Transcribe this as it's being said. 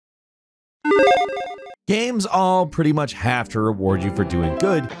Games all pretty much have to reward you for doing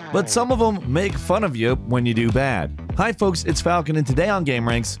good, but some of them make fun of you when you do bad. Hi folks, it's Falcon, and today on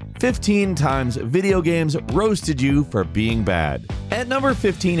gameranx, 15 times video games roasted you for being bad. At number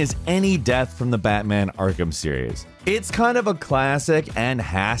 15 is any death from the Batman Arkham series. It's kind of a classic and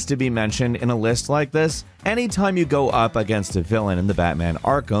has to be mentioned in a list like this. Anytime you go up against a villain in the Batman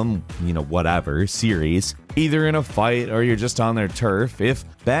Arkham, whatever, series, either in a fight or you're just on their turf, if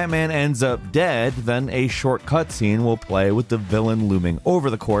Batman ends up dead, then a short cutscene will play with the villain looming over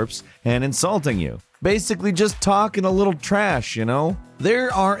the corpse and insulting you. Basically just talking a little trash,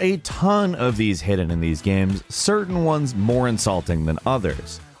 There are a ton of these hidden in these games, certain ones more insulting than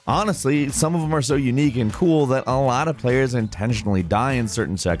others. Honestly, some of them are so unique and cool that a lot of players intentionally die in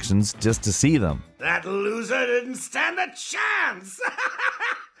certain sections just to see them. That loser didn't stand a chance!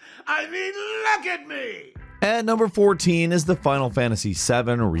 I mean, look at me! At number 14 is the Final Fantasy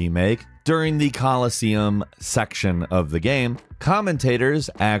VII Remake. During the Coliseum section of the game, commentators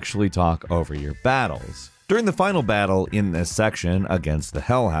actually talk over your battles. During the final battle in this section against the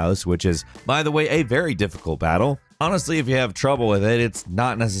Hell House, which is, by the way, a very difficult battle. Honestly, if you have trouble with it, it's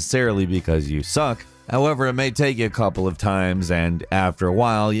not necessarily because you suck. However, it may take you a couple of times, and after a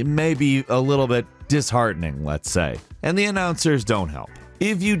while, it may be a little bit disheartening, let's say. And the announcers don't help.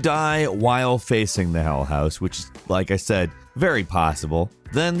 If you die while facing the Hell House, which is, like I said, very possible,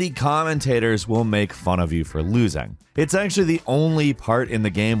 then the commentators will make fun of you for losing. It's actually the only part in the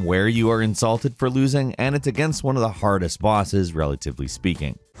game where you are insulted for losing, and it's against one of the hardest bosses, relatively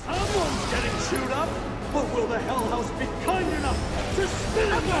speaking. Someone's getting chewed up, but will the Hell House be kind enough to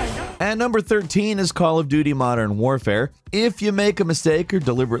spin it back? At number 13 is Call of Duty Modern Warfare. If you make a mistake or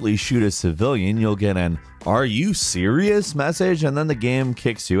deliberately shoot a civilian, you'll get an "Are you serious?" message, and then the game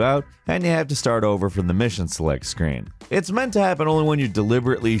kicks you out and you have to start over from the mission select screen. It's meant to happen only when you're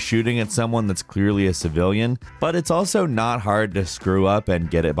deliberately shooting at someone that's clearly a civilian, but it's also not hard to screw up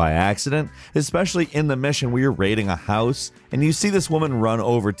and get it by accident, especially in the mission where you're raiding a house and you see this woman run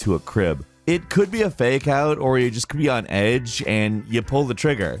over to a crib. It could be a fake out, or you just could be on edge and you pull the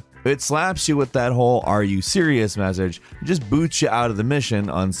trigger. It slaps you with that whole "Are you serious?" message and just boots you out of the mission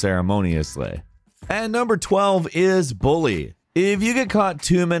unceremoniously. And number 12 is Bully. If you get caught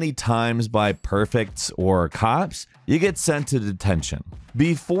too many times by perfects or cops, you get sent to detention.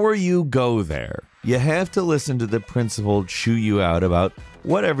 Before you go there, you have to listen to the principal chew you out about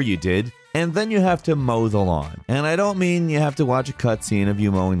whatever you did, and then you have to mow the lawn. And I don't mean you have to watch a cutscene of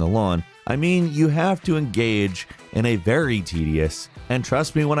you mowing the lawn. I mean you have to engage in a very tedious, and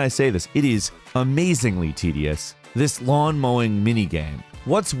trust me when I say this, it is amazingly tedious, this lawn mowing minigame.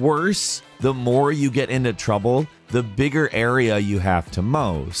 What's worse, the more you get into trouble, the bigger area you have to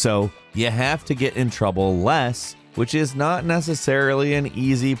mow. So you have to get in trouble less, which is not necessarily an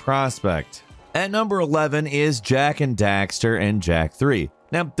easy prospect. At number 11 is Jak and Daxter and Jak 3.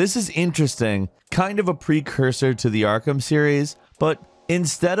 Now, this is interesting, kind of a precursor to the Arkham series, but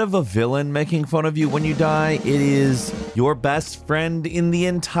instead of a villain making fun of you when you die, it is your best friend in the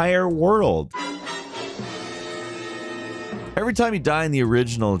entire world. Every time you die in the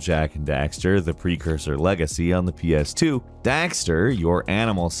original Jak and Daxter, the precursor legacy on the PS2, Daxter, your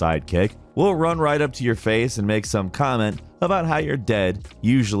animal sidekick, will run right up to your face and make some comment about how you're dead,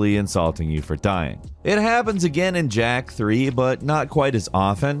 usually insulting you for dying. It happens again in Jak 3, but not quite as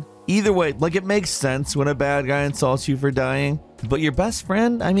often. Either way, it makes sense when a bad guy insults you for dying, but your best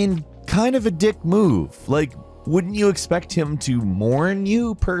friend, kind of a dick move. Wouldn't you expect him to mourn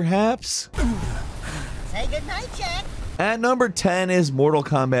you, perhaps? Say goodnight, Jak. At number 10 is Mortal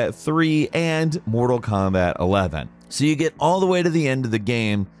Kombat 3 and Mortal Kombat 11. So you get all the way to the end of the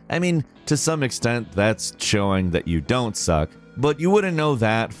game. To some extent, that's showing that you don't suck, but you wouldn't know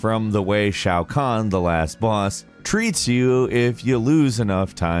that from the way Shao Kahn, the last boss, treats you if you lose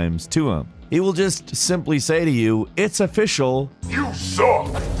enough times to him. He will just simply say to you, "It's official, You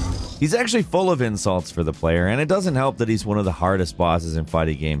suck! He's actually full of insults for the player, and it doesn't help that he's one of the hardest bosses in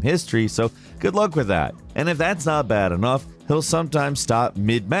fighting game history, so good luck with that. And if that's not bad enough, he'll sometimes stop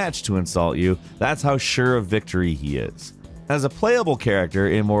mid-match to insult you. That's how sure of victory he is. As a playable character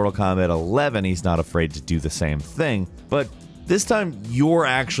in Mortal Kombat 11, he's not afraid to do the same thing, but this time you're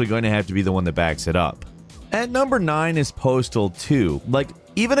actually going to have to be the one that backs it up. At number 9 is Postal 2.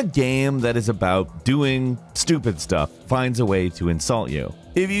 Even a game that is about doing stupid stuff finds a way to insult you.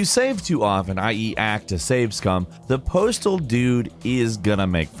 If you save too often, i.e. act a save scum, the postal dude is gonna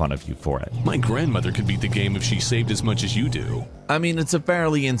make fun of you for it. My grandmother could beat the game if she saved as much as you do. I mean, it's a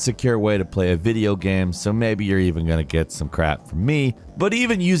fairly insecure way to play a video game, so maybe you're even gonna get some crap from me, but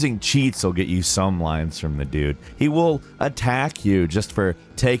even using cheats will get you some lines from the dude. He will attack you just for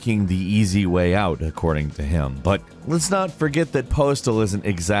taking the easy way out, according to him. But let's not forget that Postal isn't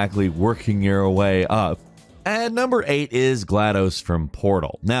exactly working your way up. And number 8 is GLaDOS from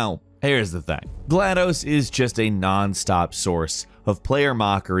Portal. Now, here's the thing. GLaDOS is just a non-stop source of player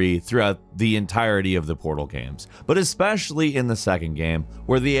mockery throughout the entirety of the Portal games, but especially in the second game,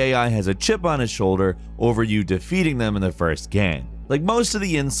 where the AI has a chip on his shoulder over you defeating them in the first game. Like, most of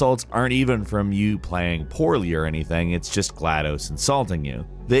the insults aren't even from you playing poorly or anything, it's just GLaDOS insulting you.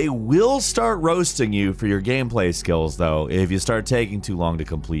 They will start roasting you for your gameplay skills though, if you start taking too long to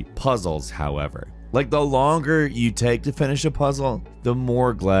complete puzzles, however. Like, the longer you take to finish a puzzle, the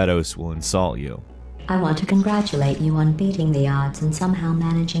more GLaDOS will insult you. I want to congratulate you on beating the odds and somehow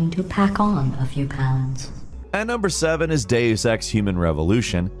managing to pack on a few pounds. At number 7 is Deus Ex Human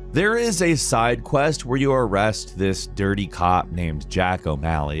Revolution. There is a side quest where you arrest this dirty cop named Jack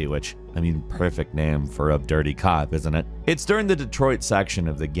O'Malley, which, I mean, perfect name for a dirty cop, isn't it? It's during the Detroit section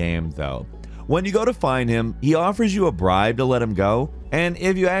of the game, though. When you go to find him, he offers you a bribe to let him go, and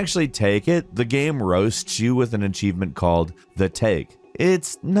if you actually take it, the game roasts you with an achievement called The Take.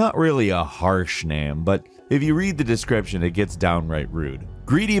 It's not really a harsh name, but if you read the description, it gets downright rude.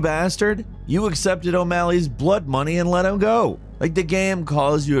 Greedy bastard, you accepted O'Malley's blood money and let him go. Like, the game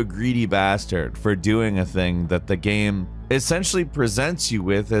calls you a greedy bastard for doing a thing that the game essentially presents you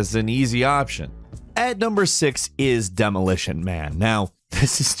with as an easy option. At number 6 is Demolition Man. Now,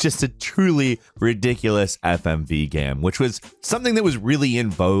 this is just a truly ridiculous FMV game, which was something that was really in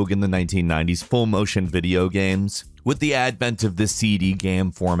vogue in the 1990s, full motion video games. With the advent of the CD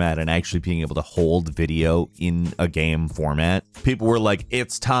game format and actually being able to hold video in a game format, people were like,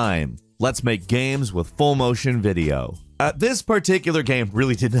 it's time. Let's make games with full motion video. This particular game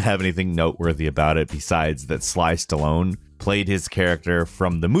really didn't have anything noteworthy about it besides that Sly Stallone played his character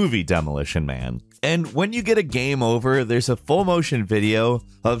from the movie Demolition Man. And when you get a game over, there's a full motion video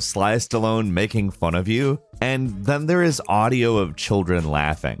of Sly Stallone making fun of you, and then there is audio of children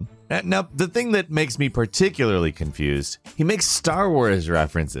laughing. Now, the thing that makes me particularly confused, he makes Star Wars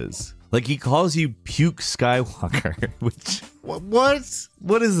references. Like, he calls you Puke Skywalker, which,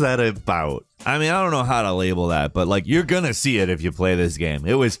 what is that about? I mean, I don't know how to label that, but like, you're gonna see it if you play this game.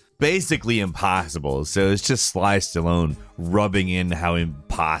 It was basically impossible, so it's just Sly Stallone rubbing in how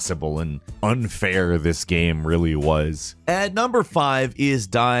impossible and unfair this game really was. At number 5 is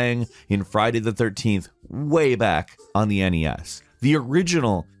dying in Friday the 13th, way back on the NES. The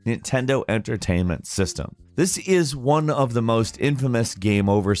original Nintendo Entertainment System. This is one of the most infamous game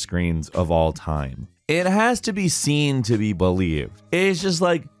over screens of all time. It has to be seen to be believed. It's just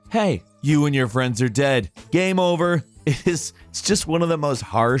like, hey, you and your friends are dead. Game over. It's just one of the most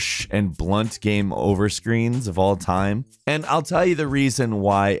harsh and blunt game over screens of all time. And I'll tell you the reason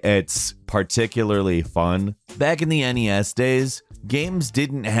why it's particularly fun. Back in the NES days, games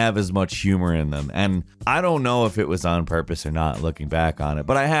didn't have as much humor in them, and I don't know if it was on purpose or not looking back on it,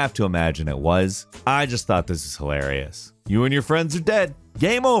 but I have to imagine it was. I just thought this is hilarious. You and your friends are dead.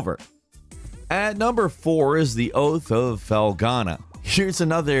 Game over. At number 4 is the Oath of Felghana. Here's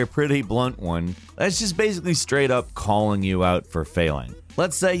another pretty blunt one. That's just basically straight up calling you out for failing.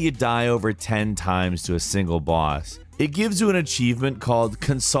 Let's say you die over 10 times to a single boss. It gives you an achievement called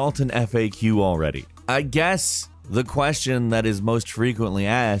Consult an FAQ already. I guess the question that is most frequently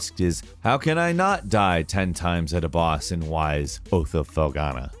asked is, how can I not die 10 times at a boss in Y's Oath of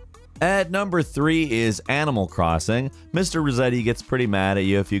Felghana? At number 3 is Animal Crossing. Mr. Rossetti gets pretty mad at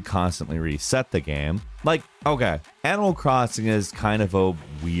you if you constantly reset the game. Like, okay, Animal Crossing is kind of a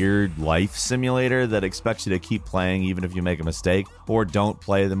weird life simulator that expects you to keep playing even if you make a mistake or don't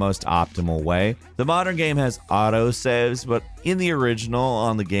play the most optimal way. The modern game has auto saves, but in the original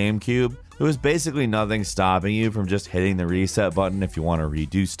on the GameCube, there was basically nothing stopping you from just hitting the reset button if you want to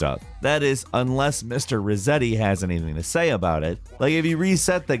redo stuff. That is, unless Mr. Rossetti has anything to say about it. Like, if you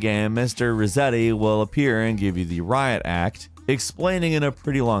reset the game, Mr. Rossetti will appear and give you the riot act, explaining in a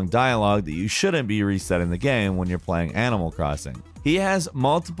pretty long dialogue that you shouldn't be resetting the game when you're playing Animal Crossing. He has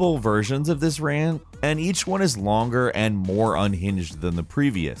multiple versions of this rant, and each one is longer and more unhinged than the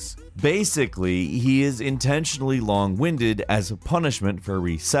previous. Basically, he is intentionally long-winded as a punishment for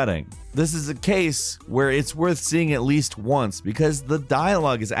resetting. This is a case where it's worth seeing at least once because the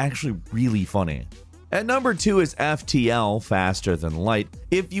dialogue is actually really funny. At number 2 is FTL, Faster Than Light.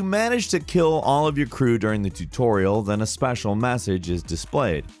 If you manage to kill all of your crew during the tutorial, then a special message is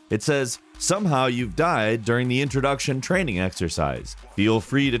displayed. It says, "Somehow you've died during the introduction training exercise. Feel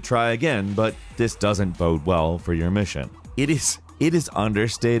free to try again, but this doesn't bode well for your mission." It is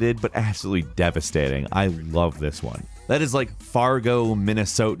understated, but absolutely devastating. I love this one. That is like Fargo,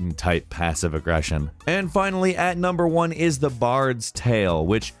 Minnesotan type passive aggression. And finally, at number 1 is The Bard's Tale,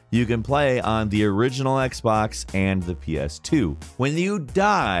 which you can play on the original Xbox and the PS2. When you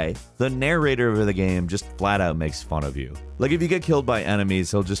die, the narrator of the game just flat out makes fun of you. Like if you get killed by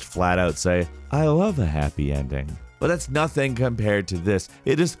enemies, he'll just flat out say, "I love a happy ending." But that's nothing compared to this.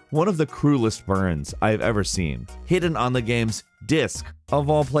 It is one of the cruelest burns I've ever seen. Hidden on the game's disc, of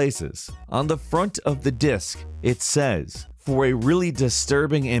all places. On the front of the disc, it says, "For a really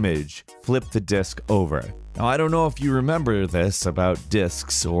disturbing image, flip the disc over." Now, I don't know if you remember this about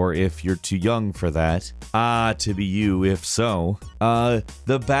discs or if you're too young for that. To be you, if so.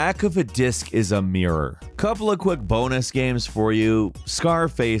 The back of a disc is a mirror. Couple of quick bonus games for you.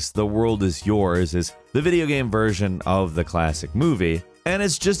 Scarface, The World Is Yours is the video game version of the classic movie, and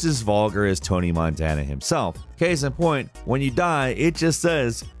it's just as vulgar as Tony Montana himself. Case in point, when you die, it just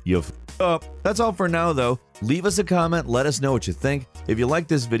says, "You f***ed up." That's all for now though. Leave us a comment, let us know what you think. If you like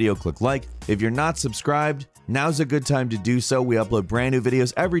this video, click like. If you're not subscribed, now's a good time to do so. We upload brand new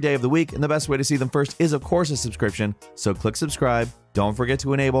videos every day of the week, and the best way to see them first is of course a subscription, so click subscribe. Don't forget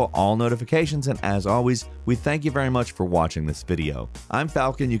to enable all notifications, and as always, we thank you very much for watching this video. I'm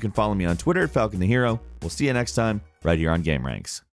Falcon. You can follow me on Twitter at Falcon the Hero. We'll see you next time, right here on gameranx.